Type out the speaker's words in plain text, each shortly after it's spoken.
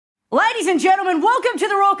Ladies and gentlemen, welcome to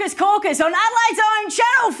the Raucous Caucus on Adelaide's own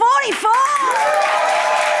Channel 44!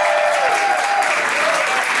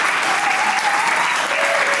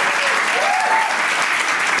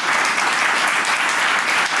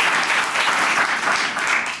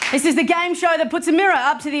 This is the game show that puts a mirror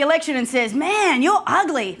up to the election and says, man, you're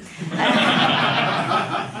ugly.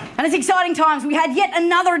 And it's exciting times. We had yet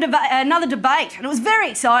another debate, and it was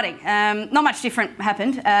very exciting. Not much different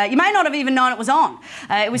happened. You may not have even known it was on.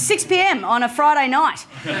 It was 6 p.m. on a Friday night.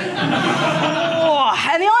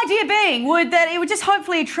 And the idea being that it would just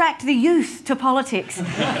hopefully attract the youth to politics.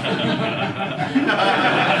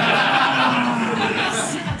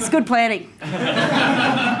 It's good planning.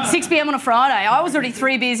 6 p.m. on a Friday. I was already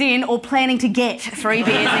 3 beers in, or planning to get 3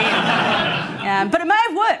 beers in. But it may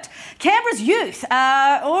have worked. Canberra's youth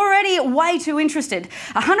are already way too interested.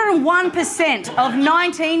 101% of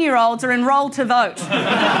 19-year-olds are enrolled to vote.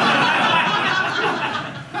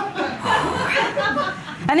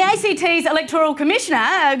 And the ACT's Electoral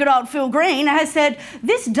Commissioner, good old Phil Green, has said,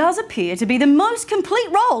 this does appear to be the most complete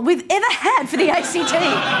role we've ever had for the ACT.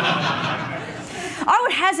 I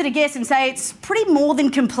would hazard a guess and say it's pretty more than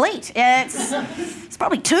complete. It's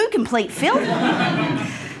probably too complete, Phil.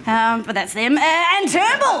 But that's them. And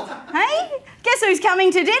Turnbull, hey? Guess who's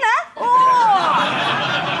coming to dinner? Oh!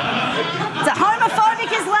 It's a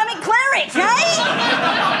homophobic Islamic cleric, hey?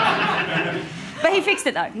 But he fixed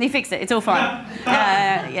it, though. He fixed it. It's all fine.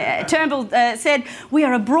 Turnbull said, we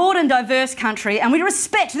are a broad and diverse country and we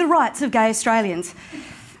respect the rights of gay Australians.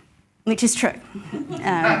 Which is true.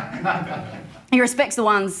 He respects the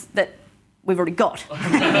ones that we've already got.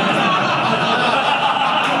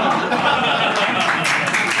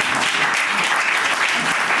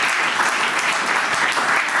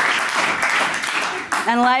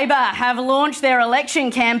 And Labor have launched their election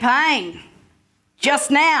campaign just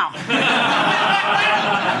now.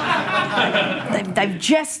 They've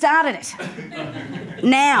just started it.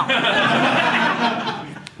 Now.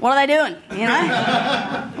 What are they doing, you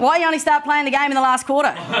know? Why you only start playing the game in the last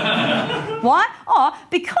quarter? Why? Oh,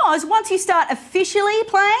 because once you start officially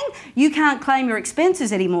playing, you can't claim your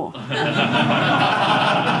expenses anymore.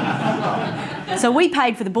 So we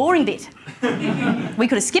paid for the boring bit. We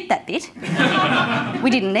could have skipped that bit. We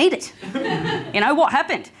didn't need it. You know, what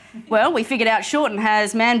happened? Well, we figured out Shorten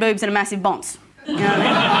has man boobs and a massive bonce. You know what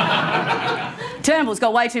I mean? Turnbull's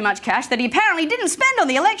got way too much cash that he apparently didn't spend on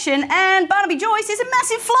the election, and Barnaby Joyce is a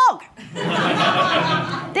massive flog.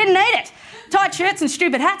 Didn't need it. Tight shirts and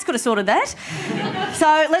stupid hats could have sorted that.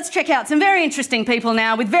 So let's check out some very interesting people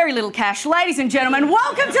now with very little cash. Ladies and gentlemen,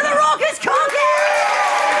 welcome to the Raucous Caucus!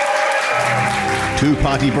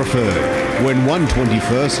 Two-party preferred, when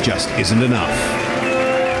 1/21st just isn't enough.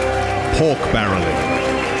 Pork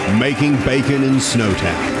barreling, making bacon in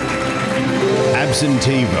Snowtown.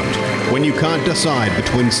 Absentee vote, when you can't decide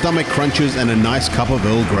between stomach crunches and a nice cup of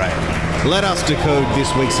Earl Grey. Let us decode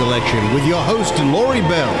this week's election with your host Laurie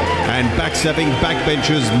Bell And backstabbing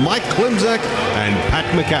backbenchers Mike Klimczak and Pat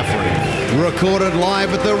McCaffrie. Recorded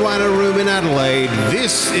live at the Rhino Room in Adelaide,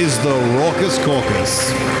 this is the Raucous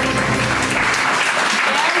Caucus.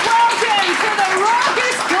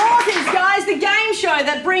 The game show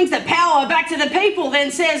that brings the power back to the people, then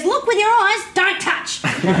says, look with your eyes, don't touch.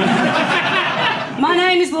 My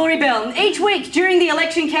name is Laurie Bell. Each week during the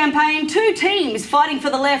election campaign, two teams fighting for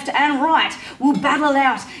the left and right will battle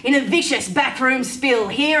out in a vicious backroom spill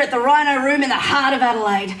here at the Rhino Room in the heart of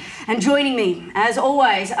Adelaide. And joining me, as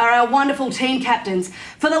always, are our wonderful team captains.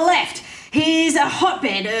 For the left, here's a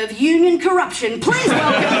hotbed of union corruption. Please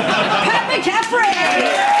welcome Pat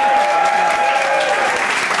McCaffrie.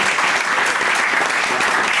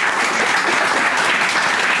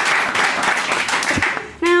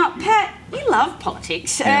 Love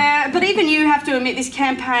politics, but even you have to admit this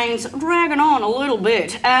campaign's dragging on a little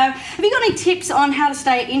bit. Have you got any tips on how to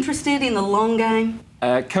stay interested in the long game?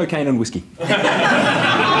 Cocaine and whiskey. There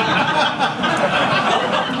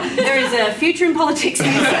is a future in politics,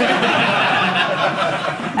 and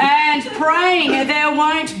praying there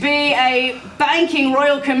won't be a banking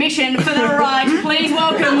royal commission for the right. Please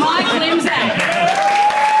welcome Mike Klimczak.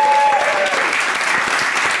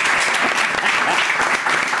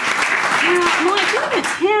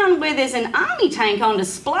 Town where there's an army tank on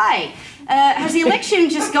display. Has the election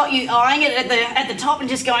just got you eyeing it at the top and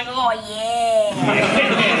just going, oh yeah?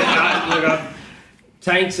 Look,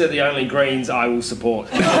 tanks are the only Greens I will support.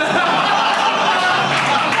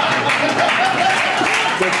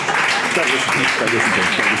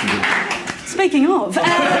 Speaking of,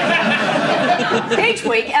 each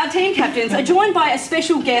week our team captains are joined by a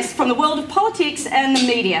special guest from the world of politics and the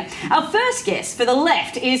media. Our first guest for the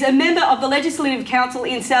left is a member of the Legislative Council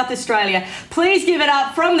in South Australia. Please give it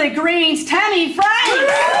up from the Greens, Tammy Franks.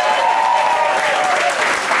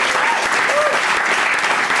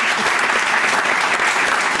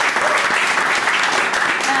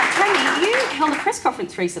 Held a press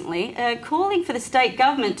conference recently calling for the state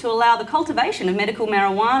government to allow the cultivation of medical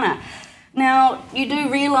marijuana. Now, you do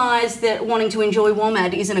realise that wanting to enjoy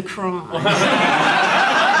WOMAD isn't a crime.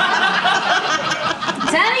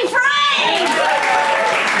 Tammy Franks!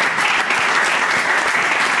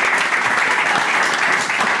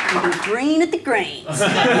 Green at the Greens.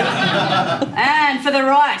 And for the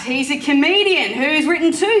right, he's a comedian who's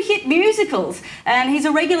written 2 hit musicals, and he's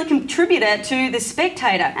a regular contributor to The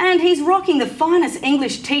Spectator, and he's rocking the finest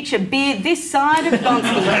English teacher beard this side of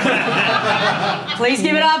Gonski. Please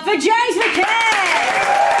give it up for James McCann!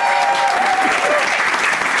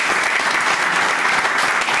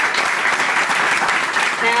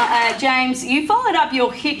 Now, James, you followed up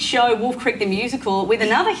your hit show Wolf Creek the Musical with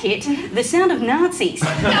another hit, The Sound of Nazis. Are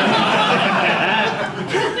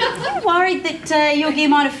you worried that your gear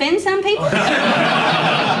might offend some people?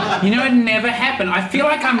 You know, it never happened. I feel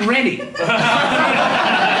like I'm ready.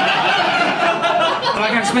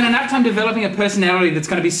 Like I've spent enough time developing a personality that's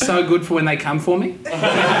going to be so good for when they come for me.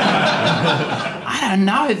 I don't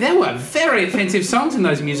know, there were very offensive songs in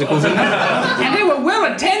those musicals and they were well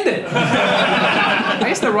attended. I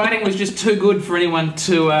guess the writing was just too good for anyone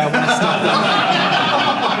to want to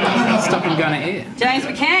stop them going to air. James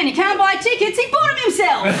McCann, you can't buy tickets, he bought them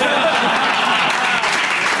himself.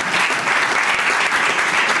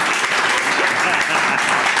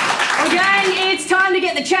 Gang, it's time to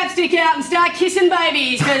get the chapstick out and start kissing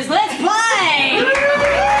babies, because let's play!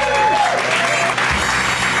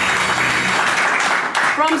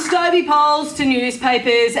 From Stobie polls to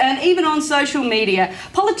newspapers and even on social media,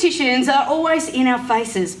 politicians are always in our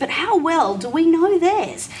faces, but how well do we know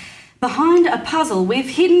theirs? Behind a puzzle, we've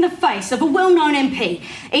hidden the face of a well-known MP.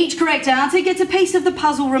 Each correct answer gets a piece of the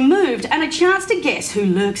puzzle removed and a chance to guess who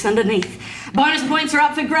lurks underneath. Bonus points are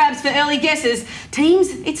up for grabs for early guesses. Teams,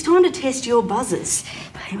 it's time to test your buzzers.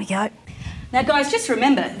 Here we go. Now, guys, just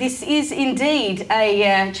remember, this is indeed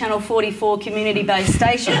a Channel 44 community-based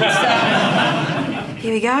station. So,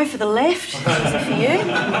 here we go for the left. These are for you.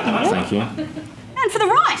 Thank you. And for the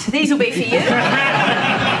right, these will be for you.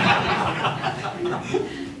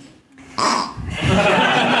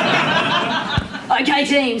 Okay,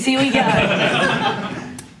 teams, here we go.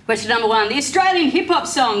 Question number 1. The Australian hip-hop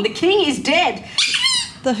song, The King is Dead.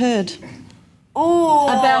 The Herd. Oh.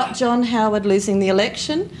 About John Howard losing the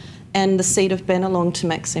election and the seat of Bennelong to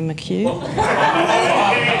Maxime McHugh.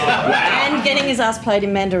 And getting his ass played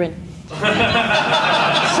in Mandarin. Should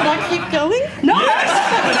I keep going? No!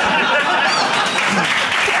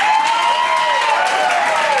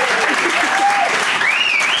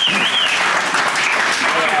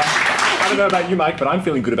 I don't know about you, Mike, but I'm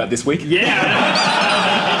feeling good about this week. Yeah!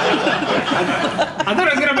 I thought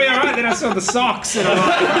it was going to be alright, then I saw the socks and I'm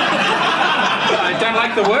like, I don't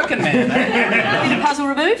like the working man. Is the puzzle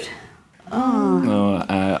removed? Oh,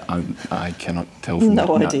 I cannot tell from No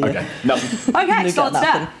that. idea. Okay, nothing. Okay, so let's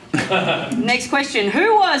start. Next question.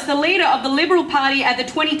 Who was the leader of the Liberal Party at the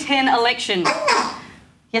 2010 election?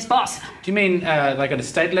 Yes, boss. Do you mean like at a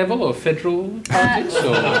state level or federal politics?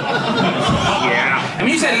 Or? Yeah. And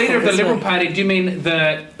when you say leader of the Liberal Party, do you mean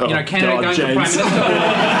the candidate going for Prime Minister? Or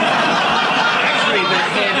actually the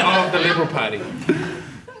head of the Liberal Party?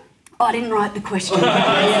 Oh, I didn't write the question.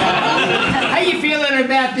 How are you feeling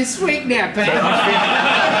about this week now, Pat?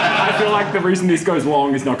 I feel like the reason this goes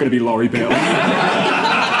long is not going to be Laurie Bell. I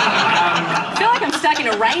feel like I'm stuck in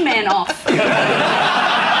a Rain Man off.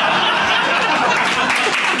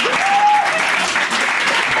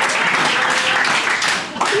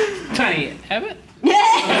 Tony Abbott? Yeah!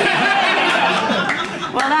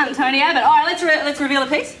 Well done, Tony Abbott. All right, let's reveal a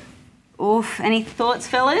piece. Oof, any thoughts,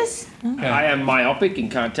 fellas? Okay. I am myopic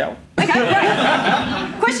and can't tell. Okay,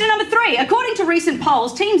 great. Question number 3. According to recent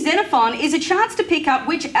polls, Team Xenophon is a chance to pick up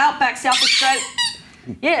which outback South Australia...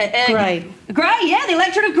 Yeah, Grey. Grey, yeah, the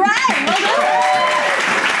electorate of Grey. Well done.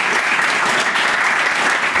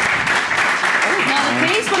 Now the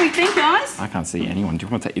piece, what do we think, guys? I can't see anyone. Do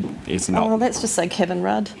you want to take it? It's not. Oh, let's just say Kevin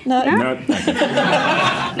Rudd. No. No. Okay.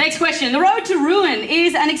 Next question. The Road to Ruin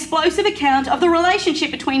is an explosive account of the relationship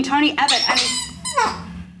between Tony Abbott and his...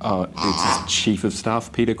 It's his Chief of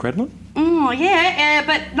Staff, Peter Credlin? Oh, yeah,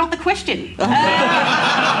 but not the question.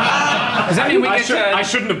 Does that mean we get I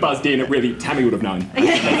shouldn't have buzzed in. It really, Tammy would have known.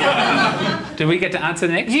 Do we get to answer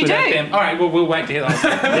next? You do. All right, well, we'll wait to hear that.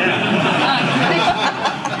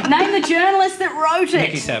 Name the journalist that wrote it.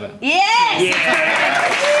 Nikki Sabat. Yes!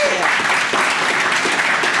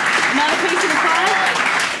 Another piece of the pie?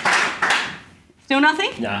 Still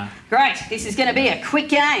nothing? Nah. Great, this is going to be a quick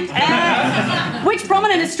game. Which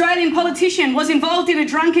prominent Australian politician was involved in a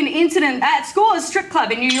drunken incident at Scores strip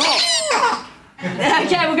club in New York?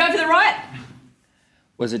 Okay, we'll go for the right.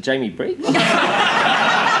 Was it Jamie Briggs? No,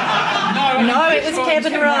 it was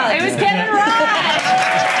Kevin Rudd. It was Kevin Rudd.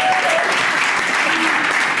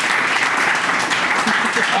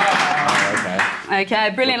 Okay,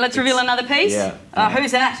 brilliant. Let's reveal another piece. Yeah.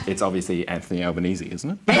 Who's that? It's obviously Anthony Albanese, isn't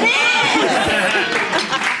it? It is!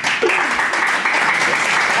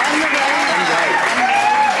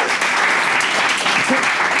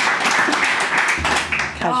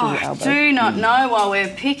 I do not know why we're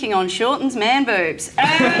picking on Shorten's man boobs.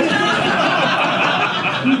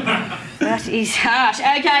 That is harsh.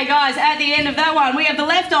 Okay, guys, at the end of that one, we have the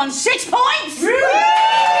left on 6 points.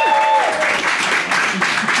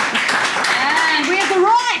 And we have the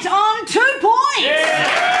right on 2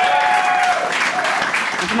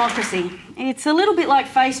 points. Democracy. It's a little bit like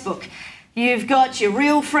Facebook. You've got your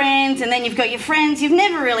real friends, and then you've got your friends you've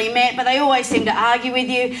never really met, but they always seem to argue with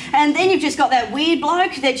you. And then you've just got that weird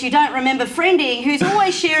bloke that you don't remember friending who's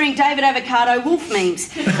always sharing David Avocado wolf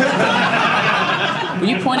memes. Were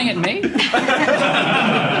you pointing at me?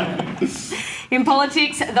 In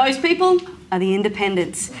politics, those people are the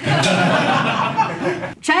independents.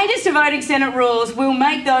 Changes to voting Senate rules will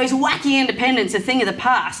make those wacky independents a thing of the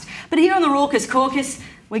past. But here on the Raucous Caucus,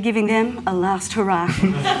 we're giving them a last hurrah.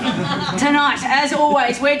 Tonight, as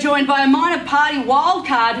always, we're joined by a minor party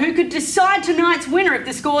wildcard who could decide tonight's winner if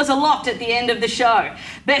the scores are locked at the end of the show.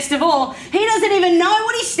 Best of all, he doesn't even know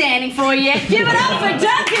what he's standing for yet. Give it up for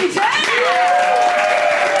Duncan Turner!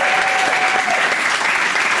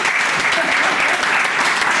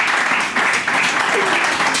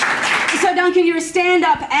 So, Duncan, you're a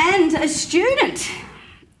stand-up and a student.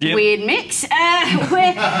 Yep. Weird mix.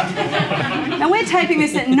 We're taping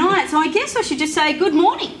this at night, so I guess I should just say good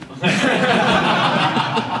morning.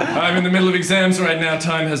 I'm in the middle of exams right now.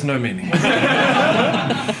 Time has no meaning.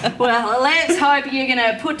 Well, let's hope you're going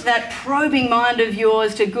to put that probing mind of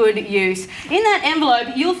yours to good use. In that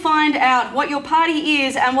envelope, you'll find out what your party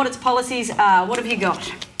is and what its policies are. What have you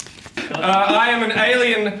got? I am an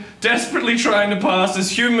alien desperately trying to pass as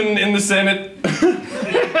human in the Senate.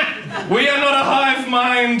 We are not a hive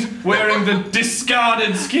mind wearing the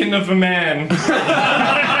discarded skin of a man.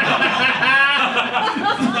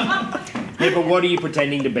 Yeah, but what are you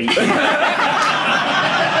pretending to be?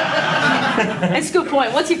 That's a good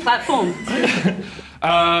point. What's your platform?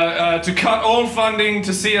 To cut all funding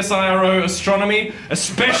to CSIRO astronomy,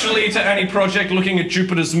 especially to any project looking at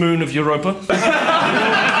Jupiter's moon of Europa.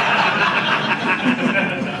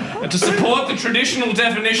 To support the traditional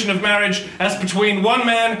definition of marriage as between one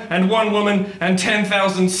man and one woman and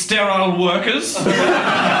 10,000 sterile workers.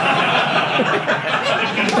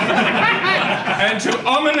 And to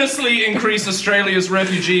ominously increase Australia's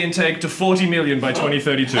refugee intake to 40 million by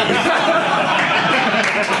 2032.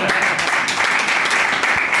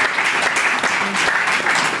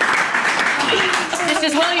 Just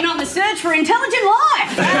as well you're not in the search for intelligent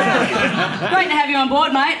life. Great to have you on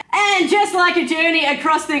board, mate. And just like a journey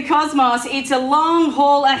across the cosmos, it's a long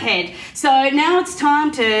haul ahead. So now it's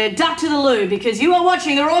time to duck to the loo because you are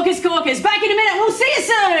watching the Raucous Caucus. Back in a minute. We'll see you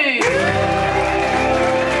soon.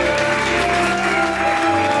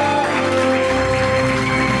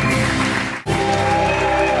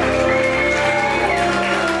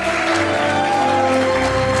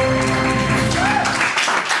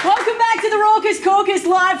 Caucus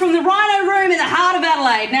live from the Rhino Room in the heart of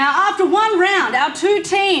Adelaide. Now, after one round, our two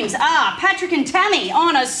teams are Patrick and Tammy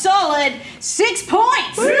on a solid 6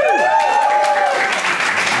 points.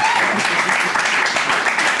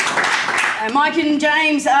 And Mike and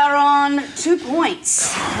James are on 2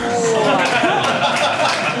 points.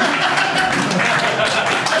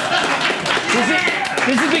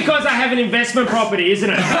 This is because I have an investment property, isn't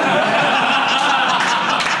it?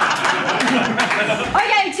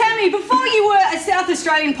 Okay, Tammy, before you were a South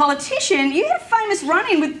Australian politician, you had a famous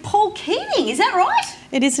run-in with Paul Keating, is that right?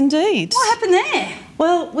 It is indeed. What happened there?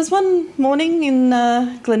 Well, it was one morning in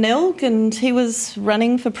Glenelg and he was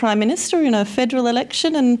running for Prime Minister in a federal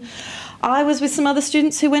election and I was with some other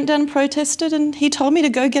students who went down and protested and he told me to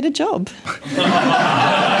go get a job.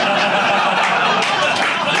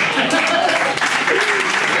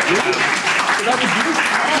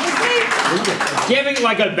 That was me. Do you ever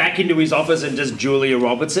like go back into his office and just Julia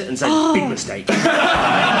Roberts it and say, big mistake?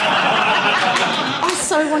 I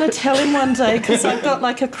so want to tell him one day because I've got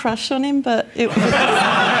like a crush on him, but it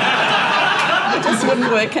just wouldn't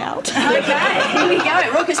work out. Okay, here we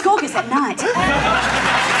go. Raucous Caucus at night.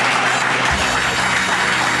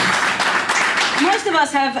 Most of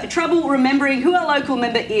us have trouble remembering who our local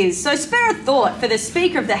member is, so spare a thought for the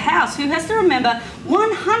Speaker of the House, who has to remember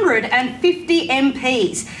 150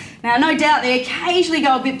 MPs. Now, no doubt they occasionally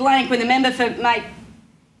go a bit blank when the member for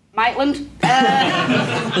Maitland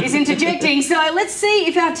is interjecting, so let's see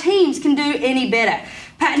if our teams can do any better.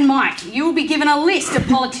 Pat and Mike, you will be given a list of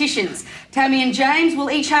politicians. Tammy and James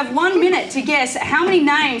will each have 1 minute to guess how many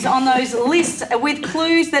names on those lists with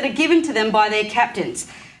clues that are given to them by their captains.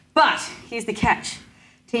 But here's the catch.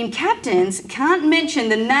 Team captains can't mention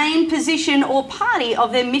the name, position or party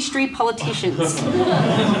of their mystery politicians.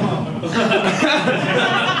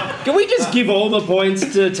 Can we just give all the points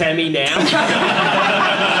to Tammy now?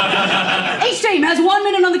 Each team has 1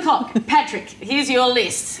 minute on the clock. Patrick, here's your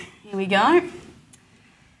list. Here we go.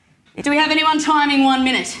 Do we have anyone timing 1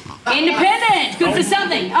 minute? Independent, good for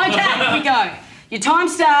something. Okay, here we go. Your time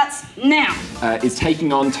starts now. Is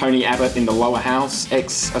taking on Tony Abbott in the lower house,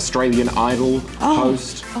 ex-Australian Idol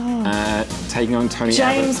host. Taking on Tony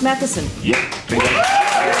Abbott. James Matheson. Yep.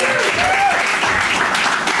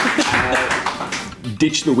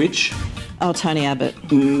 Ditch the Witch. Oh, Tony Abbott.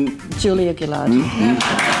 Julia Gillard.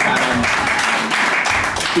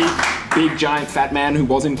 Big giant fat man who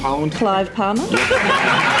was in Parliament. Clive Palmer.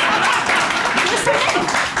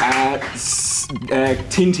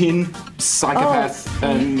 Tintin, psychopath.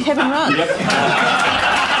 Kevin Rudd. Yep.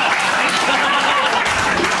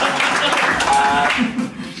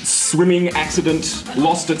 Swimming accident,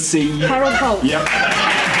 lost at sea. Harold Holt. Yep.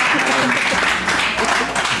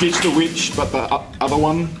 Ditch the Witch, but the other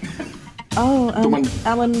one. Oh, the one.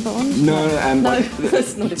 Alan Bond? No,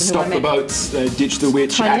 that's not even Stop who I the meant. Boats, Ditch the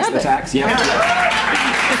Witch, Tony Axe the Abbott. Tax. Yep.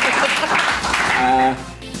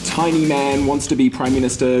 Tiny man wants to be Prime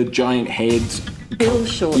Minister, giant head. Bill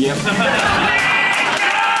Shorten. Yep. Guys,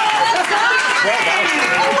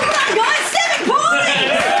 7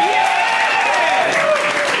 points!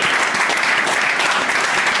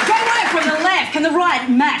 Great work from the left. Can the right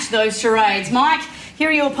match those charades? Mike, here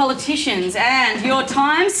are your politicians, and your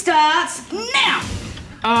time starts now.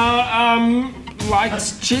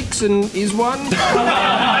 Likes chicks and is one.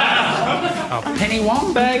 Penny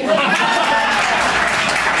Wong?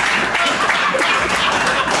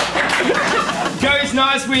 Goes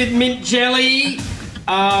nice with mint jelly.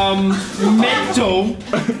 Mental.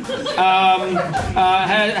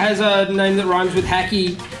 Has a name that rhymes with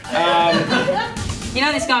hacky. You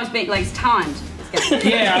know this guy was big, like he's timed.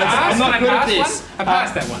 Yeah, I'm not good at this. I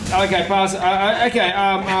passed that one. Okay, pass.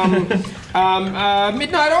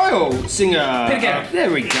 Midnight Oil singer. There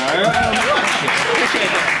we go.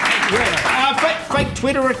 Fake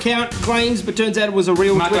Twitter account claims, but turns out it was a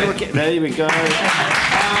real Twitter account. There we go.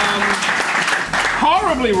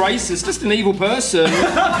 Horribly racist, just an evil person.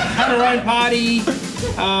 Had her own party.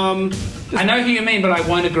 I know who you mean, but I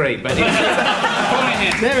won't agree. But there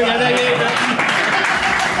we go.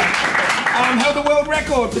 Held the world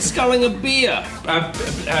record for sculling a beer.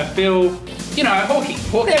 Bill, you know, Hawking.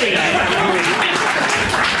 There we go.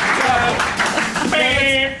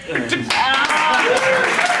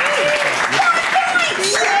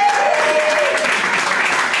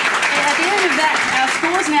 At the end of that, our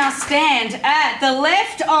scores now stand at the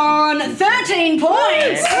left on 13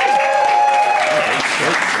 points.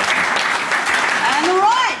 And the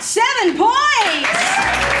right, 7 points.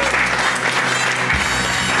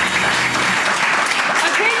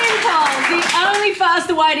 Opinion polls, the only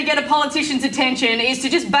faster way to get a politician's attention is to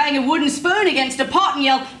just bang a wooden spoon against a pot and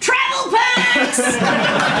yell, "Travel packs!"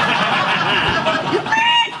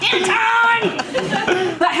 In time!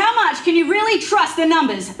 But how much can you really trust the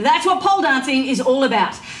numbers? That's what pole dancing is all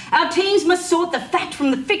about. Our teams must sort the fact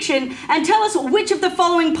from the fiction and tell us which of the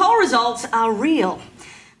following poll results are real.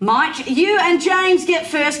 Mike, you and James get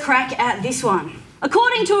first crack at this one.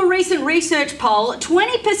 According to a recent research poll,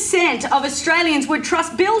 20% of Australians would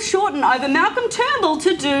trust Bill Shorten over Malcolm Turnbull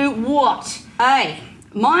to do what? A.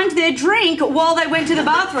 Mind their drink while they went to the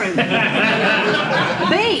bathroom.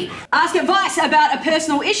 B. Ask advice about a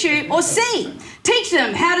personal issue. Or C. Teach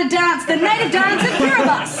them how to dance the native dance of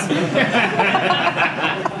Kiribati.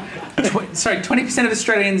 Sorry, 20% of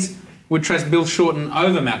Australians would trust Bill Shorten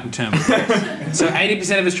over Malcolm Turnbull. So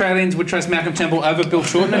 80% of Australians would trust Malcolm Turnbull over Bill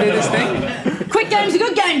Shorten to do this thing? Quick game's a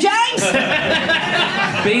good game, James!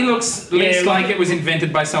 B looks less like it was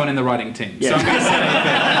invented by someone in the writing team. So I'm going to say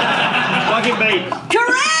Like it be.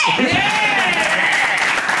 Correct! yeah!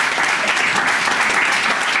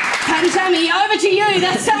 And Tammy, over to you.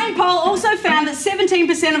 That same poll also found that 17%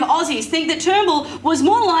 of Aussies think that Turnbull was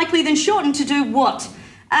more likely than Shorten to do what?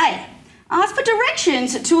 A. Ask for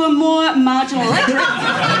directions to a more marginal electorate.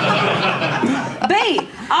 B.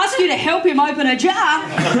 Ask you to help him open a jar.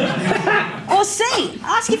 Or C.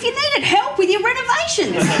 Ask if you needed help with your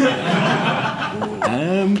renovations.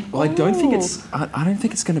 Well, I don't think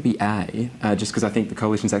it's going to be A, just because I think the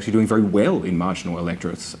coalition's actually doing very well in marginal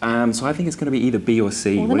electorates. So I think it's going to be either B or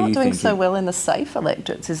C. Well, they're not doing so well in the safe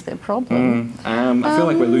electorates, is their problem. I feel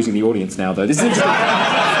like we're losing the audience now, though. This is interesting.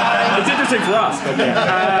 It's interesting for us. But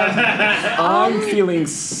yeah. I'm feeling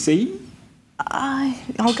C.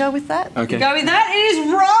 I'll go with that. Okay. Go with that? It is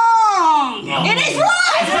wrong! Oh. It is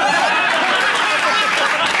right!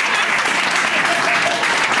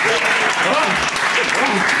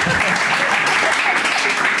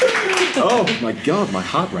 Oh my God, my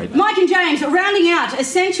heart rate. Mike and James, rounding out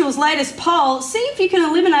Essential's latest poll, see if you can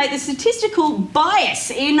eliminate the statistical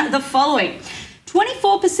bias in the following.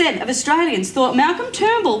 24% of Australians thought Malcolm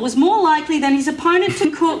Turnbull was more likely than his opponent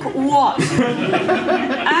to cook what?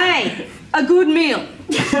 A good meal.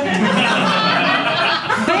 B,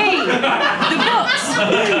 the books.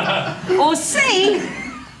 Or C,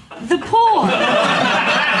 the poor.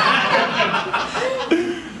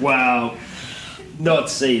 Wow. Not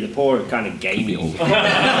C, the poor are kind of gamey.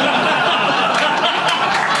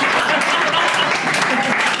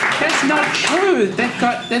 That's not true.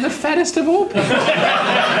 They're the fattest of all people.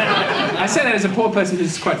 I say that as a poor person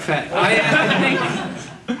who's quite fat.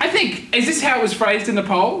 I think, is this how it was phrased in the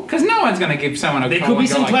poll? Because no one's going to give someone a There could be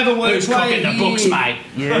some clever words. Who's cooking the books, mate?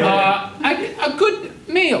 Yeah. A good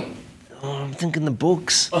meal. Oh, I'm thinking the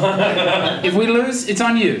books. If we lose, it's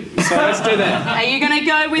on you. So let's do that. Are you going to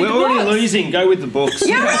go with We're the books? already losing. Go with the books.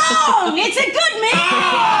 You're wrong! It's a good meal!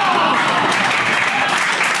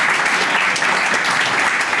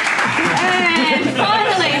 And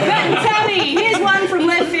finally, Pat and Tammy, here's one from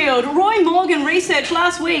left field. Roy Morgan Research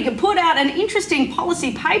last week put out an interesting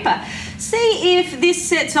policy paper. See if this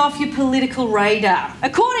sets off your political radar.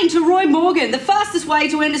 According to Roy Morgan, the fastest way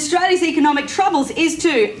to end Australia's economic troubles is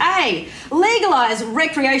to A. legalise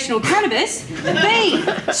recreational cannabis, B.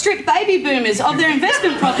 strip baby boomers of their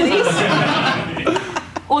investment properties,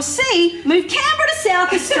 or C. move Canberra to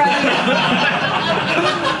South Australia.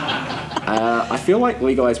 I feel like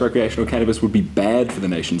legalised recreational cannabis would be bad for the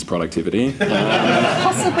nation's productivity.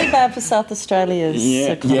 Possibly bad for South Australia's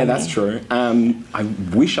economy. Yeah, that's true. I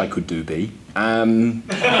wish I could do B.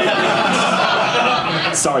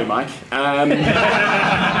 Sorry, Mike.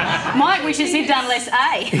 Mike wishes he'd done less A.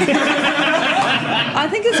 I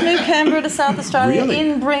think it's move Canberra to South Australia,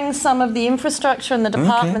 Really? bring some of the infrastructure and the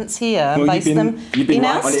departments here, Well, base them you've been in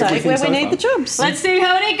right our on state everything where so we need far. the jobs. Let's see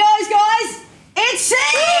how it goes, guys. It's C!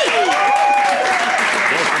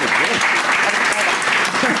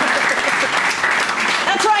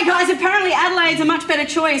 That's right, guys. Apparently Adelaide's a much better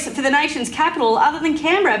choice for the nation's capital other than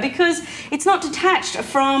Canberra because it's not detached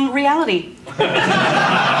from reality.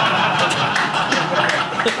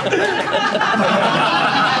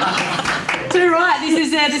 Too right, this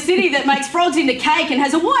is the city that makes frogs into cake and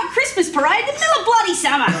has a white Christmas parade in the middle of bloody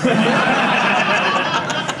summer.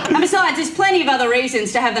 And besides, there's plenty of other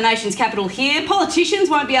reasons to have the nation's capital here. Politicians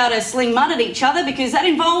won't be able to sling mud at each other because that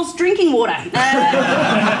involves drinking water.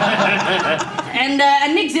 And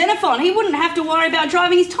Nick Xenophon, he wouldn't have to worry about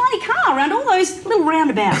driving his tiny car around all those little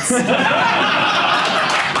roundabouts.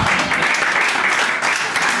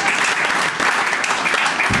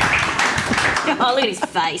 Oh, look at his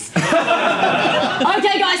face.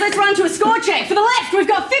 Okay, guys, let's run to a score check. For the left, we've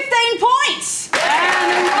got 15 points.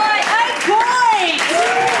 And the right, 8 points.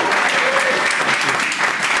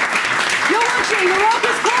 You're watching the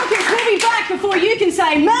Raucous Caucus. We'll be back before you can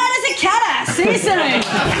say mad as a cat. See you soon.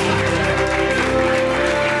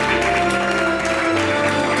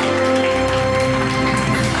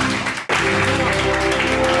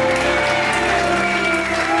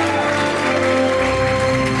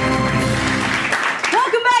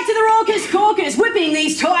 Caucus, whipping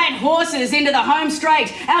these tired horses into the home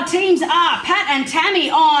straight. Our teams are Pat and Tammy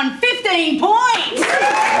on 15 points.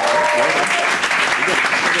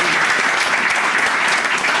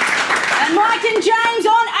 And Mike and James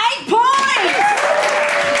on 8 points.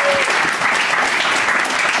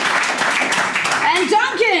 And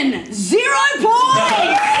Duncan, 0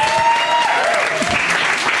 points.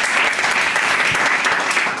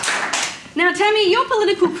 Now, Tammy, your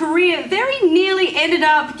political career very nearly ended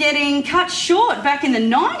up getting cut short back in the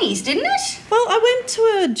 90s, didn't it? Well, I went to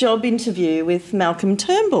a job interview with Malcolm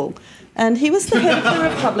Turnbull, And he was the head of the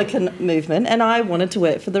Republican movement, and I wanted to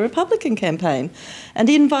work for the Republican campaign. And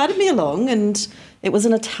he invited me along, and it was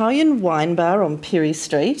an Italian wine bar on Pirie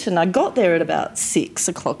Street, and I got there at about 6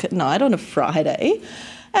 o'clock at night on a Friday,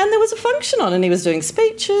 and there was a function on, and he was doing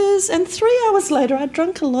speeches, and 3 hours later I'd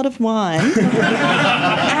drunk a lot of wine.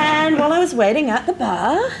 And while I was waiting at the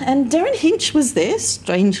bar, and Darren Hinch was there,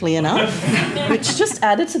 strangely enough, which just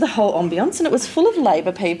added to the whole ambience, and it was full of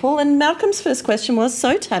Labor people, and Malcolm's first question was,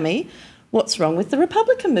 "So, Tammy, what's wrong with the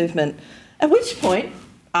Republican movement?" At which point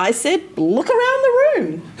I said, "Look around the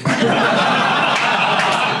room." And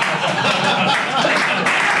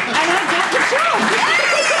I got the job.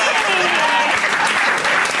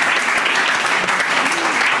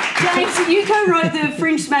 James, you co-wrote the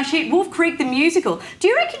fringe smash hit Wolf Creek the Musical. Do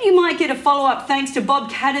you reckon you might get a follow-up thanks to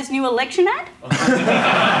Bob Catter's new election ad?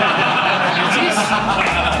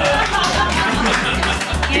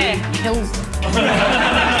 Yeah.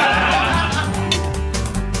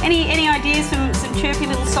 Any ideas for some chirpy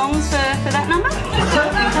little songs for that number?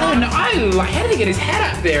 Oh no! How did he get his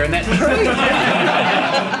hat up there in that tree?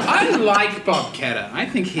 I like Bob Catter. I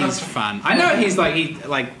think he's fun. I know he's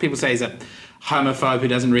like people say he's a homophobe who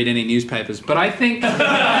doesn't read any newspapers, but I think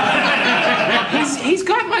he's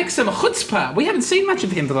got like some chutzpah. We haven't seen much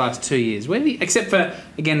of him for the last 2 years, except for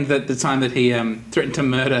again the time that he threatened to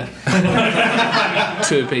murder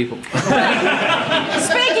 2 people.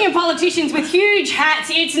 Speaking of politicians with huge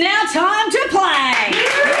hats, it's now time to play.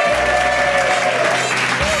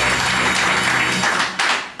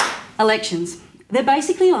 Elections. They're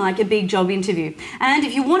basically like a big job interview. And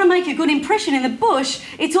if you want to make a good impression in the bush,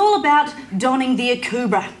 it's all about donning the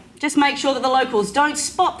akubra. Just make sure that the locals don't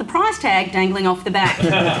spot the price tag dangling off the back.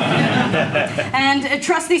 And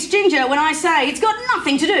trust this ginger when I say it's got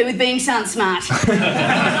nothing to do with being sun smart.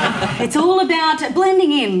 It's all about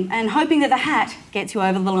blending in and hoping that the hat gets you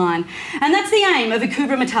over the line. And that's the aim of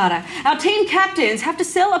Akubra Matata. Our team captains have to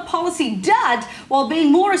sell a policy dud while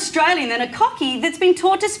being more Australian than a cocky that's been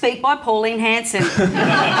taught to speak by Pauline Hanson.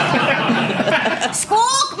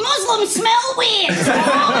 Squawk! Muslims smell weird!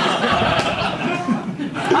 Squawk!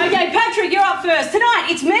 Okay, Patrick, you're up first. Tonight,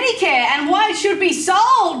 it's Medicare and why it should be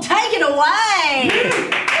sold. Take it away.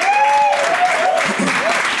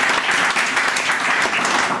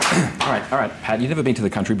 All right, Pat, you've never been to the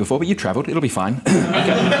country before, but you travelled. It'll be fine.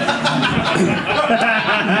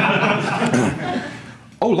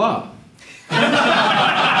 Hola.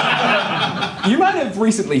 You might have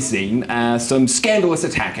recently seen some scandalous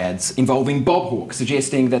attack ads involving Bob Hawke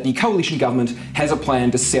suggesting that the coalition government has a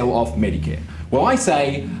plan to sell off Medicare. Well, I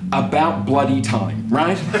say, about bloody time,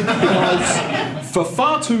 right? Because for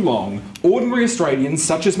far too long, ordinary Australians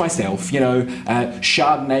such as myself,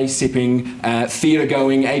 Chardonnay sipping, theatre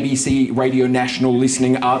going, ABC Radio National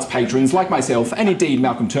listening arts patrons like myself, and indeed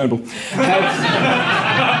Malcolm Turnbull,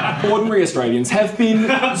 ordinary Australians have been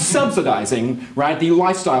subsidising, right, the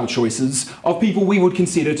lifestyle choices of people we would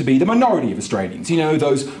consider to be the minority of Australians. You know,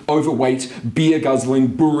 those overweight, beer-guzzling,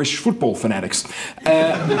 boorish football fanatics.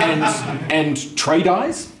 And trade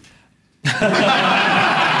eyes.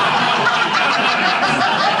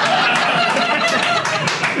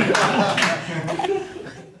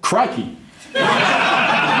 Crikey.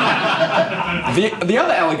 The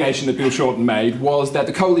other allegation that Bill Shorten made was that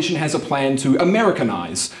the coalition has a plan to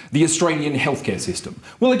Americanise the Australian healthcare system.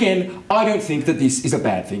 Well, again, I don't think that this is a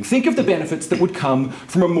bad thing. Think of the benefits that would come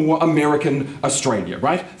from a more American Australia,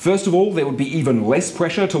 right? First of all, there would be even less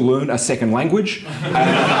pressure to learn a second language.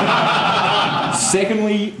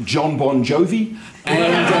 Secondly, John Bon Jovi.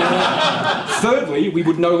 And thirdly, we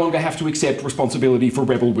would no longer have to accept responsibility for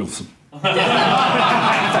Rebel Wilson. Thank you.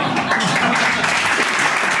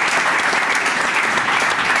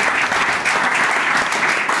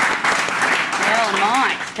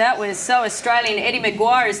 That was so Australian. Eddie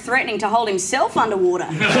Maguire is threatening to hold himself underwater.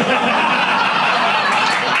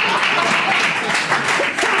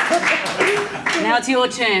 Now it's your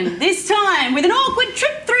turn. This time with an awkward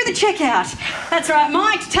trip through the checkout. That's right,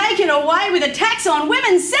 Mike, take it away with a tax on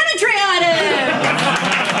women's sanitary items.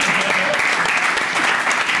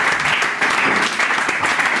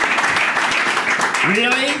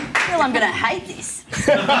 Really? Well, I'm going to hate this.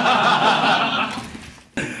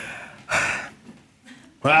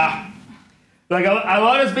 Wow. Like, a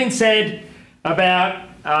lot has been said about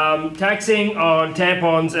taxing on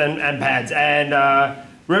tampons and pads, and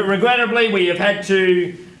regrettably we have had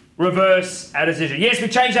to reverse our decision. Yes, we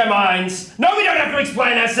changed our minds. No, we don't have to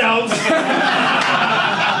explain ourselves.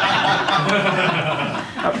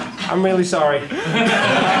 I'm really sorry.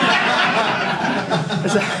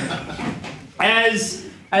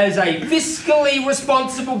 As a fiscally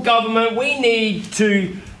responsible government, we need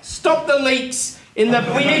to stop the leaks in the...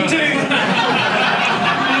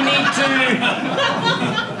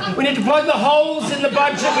 We need to plug the holes in the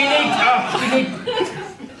budget. We need...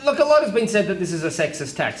 Look, a lot has been said that this is a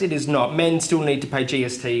sexist tax. It is not. Men still need to pay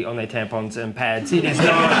GST on their tampons and pads. It is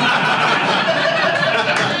not.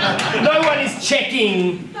 No one is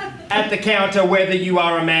checking at the counter whether you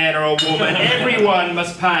are a man or a woman. Everyone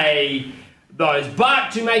must pay those. But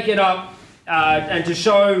to make it up and to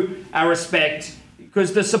show our respect,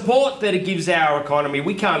 because the support that it gives our economy,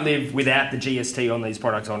 we can't live without the GST on these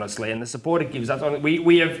products, honestly. And the support it gives us,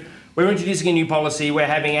 we're introducing a new policy. We're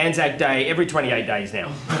having Anzac Day every 28 days now.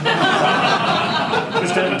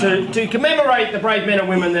 Just to commemorate the brave men and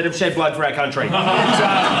women that have shed blood for our country.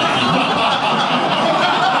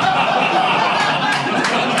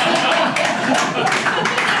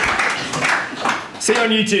 See you on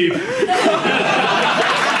YouTube.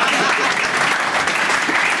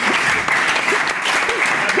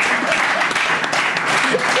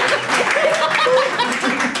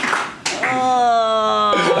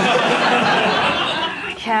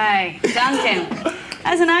 Okay, Duncan,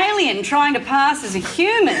 as an alien trying to pass as a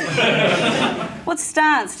human, what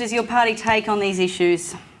stance does your party take on these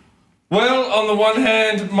issues? Well, on the one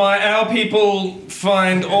hand, our people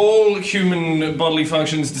find all human bodily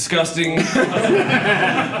functions disgusting.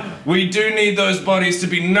 We do need those bodies to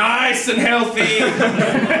be nice and healthy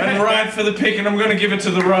and right for the pick, and I'm going to give it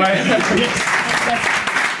to the right.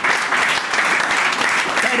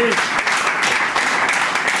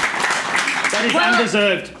 That is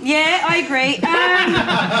undeserved. Yeah, I agree.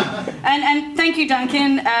 And thank you,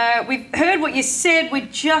 Duncan. We've heard what you said. We're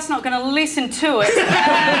just not going to listen to it.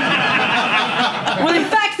 We'll in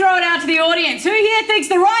fact throw it out to the audience. Who here thinks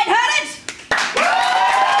the right had it?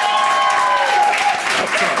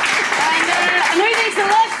 And who thinks the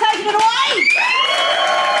left's taking it away?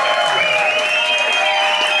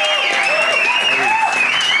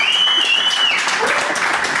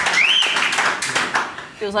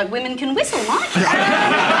 Feels like women can whistle, Mike.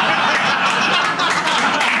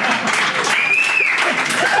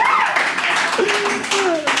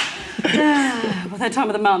 Well, that time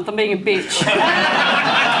of the month, I'm being a bitch.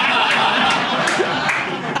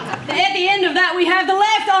 At the end of that, we have the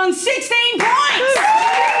left on 16 points.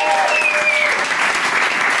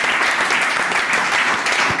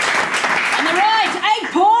 And the right,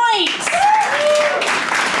 8 points.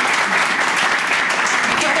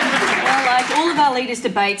 Well, like all of our leaders'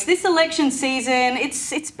 debates, this election season,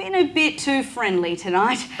 it's been a bit too friendly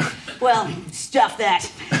tonight. Well, stuff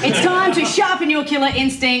that. It's time to sharpen your killer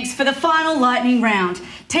instincts for the final lightning round.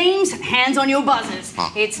 Teams, hands on your buzzers.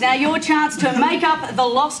 It's now your chance to make up the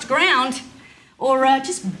lost ground or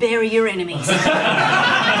just bury your enemies. Okay,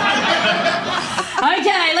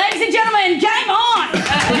 ladies and gentlemen, game on!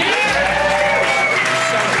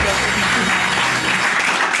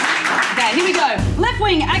 Okay, here we go.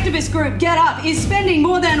 Left-wing activist group Get Up is spending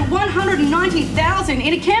more than $190,000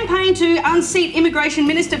 in a campaign to unseat Immigration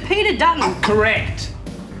Minister Peter Dutton. Correct.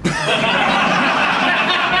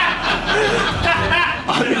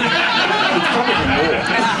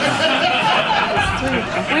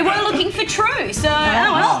 We were looking for true, so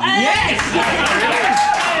yes.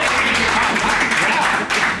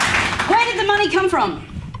 Where did the money come from?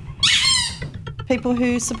 People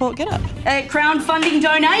who support Get Up. Crowdfunding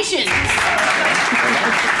donations.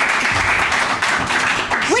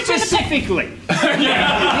 Specifically.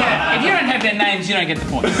 Yeah, if you don't have their names, you don't get the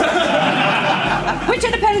point. Which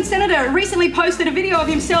independent senator recently posted a video of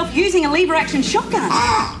himself using a lever-action shotgun?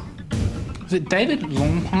 Was it David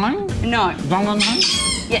Longpine? No.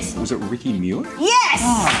 Longpine? Yes. Was it Ricky Muir? Yes!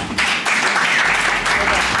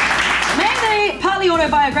 Name the partly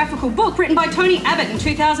autobiographical book written by Tony Abbott in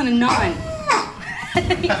 2009.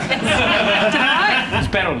 It's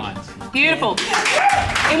Battle Lines. Beautiful.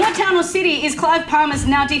 In what town or city is Clive Palmer's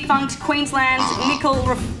now defunct Queensland nickel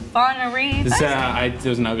refinery based? There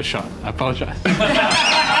was an overshot. I apologise.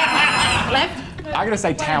 Left? I'm going to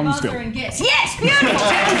say Townsville. Yes, beautiful.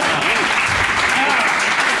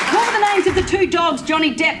 What were the names of the two dogs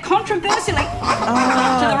Johnny Depp controversially...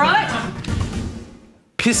 To the right?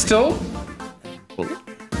 Pistol.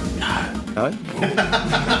 No?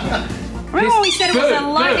 Remember when we said it was a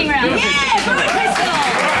lightning round? Yeah, Blue Pistol!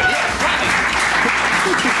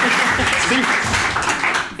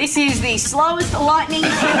 This is the slowest lightning.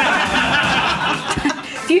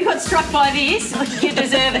 If you got struck by this, you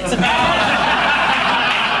deserve it.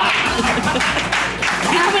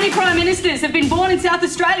 How many Prime Ministers have been born in South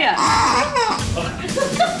Australia?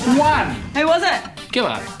 One. Who was it?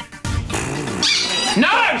 Gillard.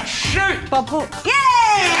 No! Shoot! Bob Hawke.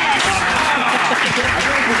 Yes! I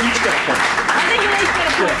think you each get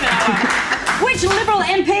a point now. Which Liberal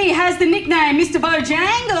MP has the nickname Mr.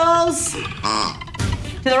 Bojangles?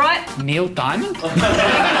 To the right. Neil Diamond?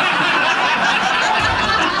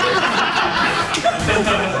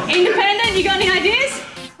 Independent, you got any ideas?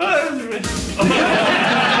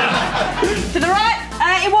 To the right.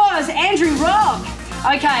 It was Andrew Robb.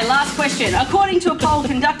 Okay, last question. According to a poll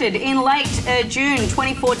conducted in late June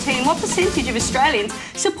 2014, what percentage of Australians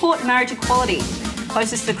support marriage equality?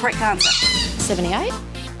 Closest to the correct answer. 78?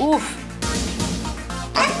 Oof.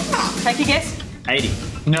 Take your guess. 80.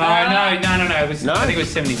 No. It was, I think it was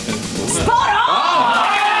 72. Spot on!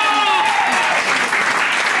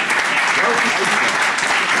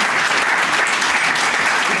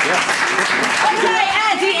 Okay,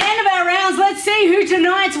 at the end of our rounds, let's see who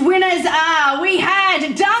tonight's winners are. We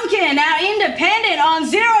had Duncan, our independent, on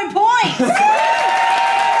 0 points.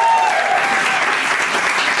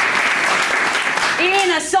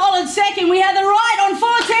 In a solid second, we had the right on 14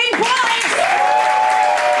 points.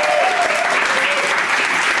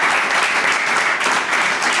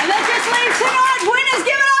 And that just leaves tonight's winners.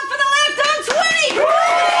 Give it up for the left on 20 points.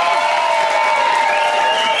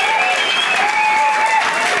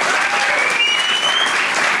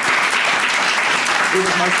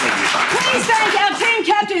 Please thank our team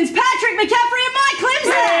captains, Patrick McCaffrie and Mike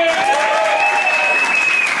Klimczak.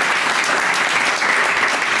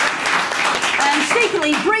 And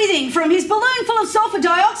secretly breathing from his balloon full of sulfur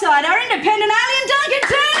dioxide, our independent alien Duncan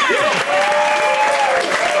Turner.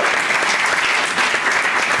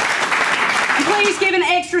 And please give an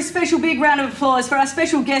extra special big round of applause for our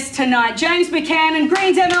special guests tonight, James McCann and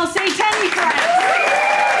Greens MLC, Tammy Franks.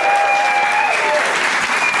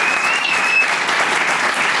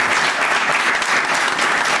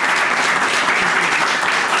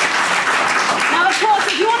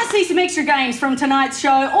 See some extra games from tonight's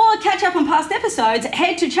show or catch up on past episodes,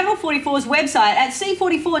 head to Channel 44's website at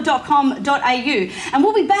c44.com.au, and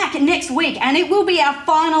we'll be back next week and it will be our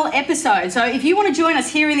final episode. So if you want to join us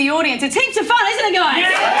here in the audience, it's heaps of fun, isn't it, guys? Yeah!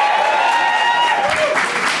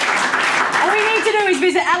 All you need to do is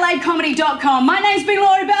visit adelaidecomedy.com. My name's been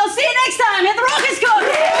Laurie Bell. See you next time at the Raucous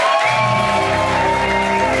Caucus!